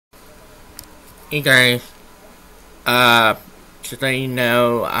Hey guys, just let you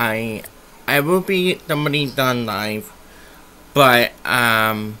know, I will be somebody done live, but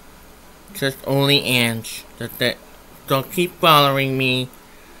just only Ange. Don't keep following me.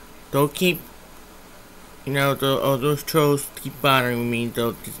 Don't keep, all those trolls keep bothering me.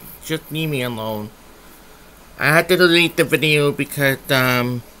 Don't just leave me alone. I had to delete the video because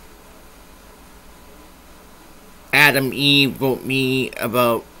Adam E wrote me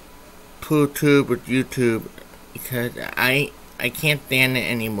about PooTube with YouTube because I can't stand it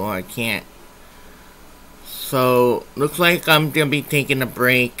anymore. I can't. So looks like I'm gonna be taking a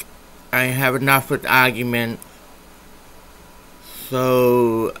break. I have enough with arguments.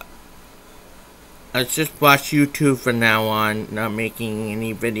 So let's just watch YouTube from now on. Not making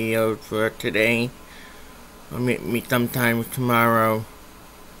any videos for today. I'll meet me sometime tomorrow.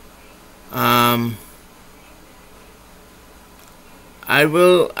 I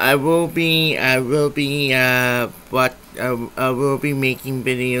will be making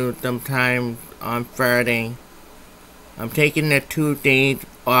videos sometime on Friday. I'm taking the 2 days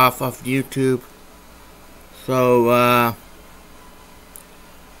off of YouTube. So,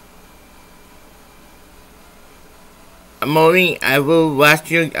 I will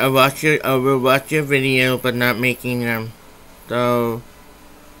watch your video, but not making them. So,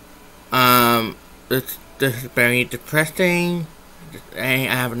 this is very depressing. I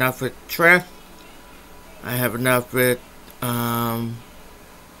have enough with stress. I have enough with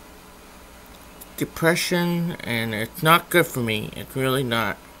depression, and it's not good for me. It's really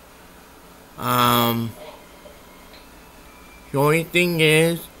not. The only thing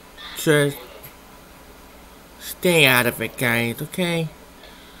is just stay out of it, guys. Okay,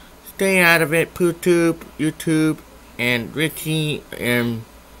 stay out of it. PooTube, YouTube, and Richie, and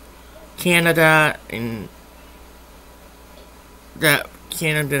Canada, and that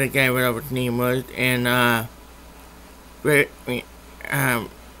Canada guy, whatever his name was, and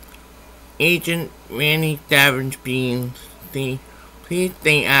Agent Randy Savage Beans. Please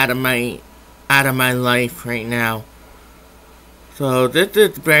stay out of my life right now. So this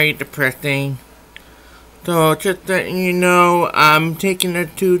is very depressing. So just letting you know, I'm taking a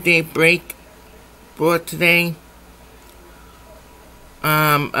 2-day break for today.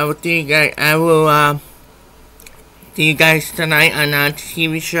 I will see you guys. See you guys tonight on our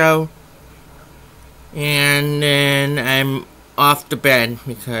TV show. And then I'm off to bed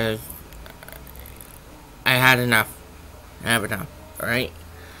because I had enough. I have enough. Alright?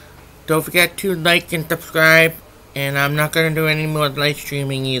 Don't forget to like and subscribe. And I'm not going to do any more live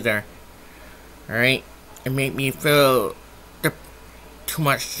streaming either. Alright? It made me feel too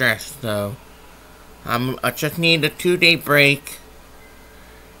much stress. So I just need a 2-day break.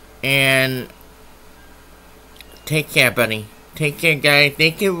 And take care, buddy. Take care, guys.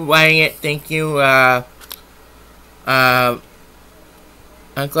 Thank you, Wyatt. Thank you, I'm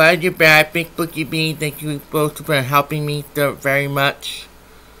glad you're back, Big Bookie B. Thank you both for helping me so very much.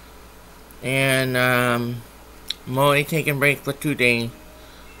 And, I'm only taking a break for 2 days.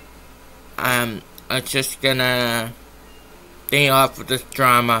 I'm just gonna stay off of this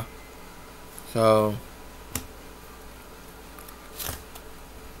drama. So,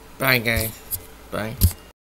 bye, guys. Bye.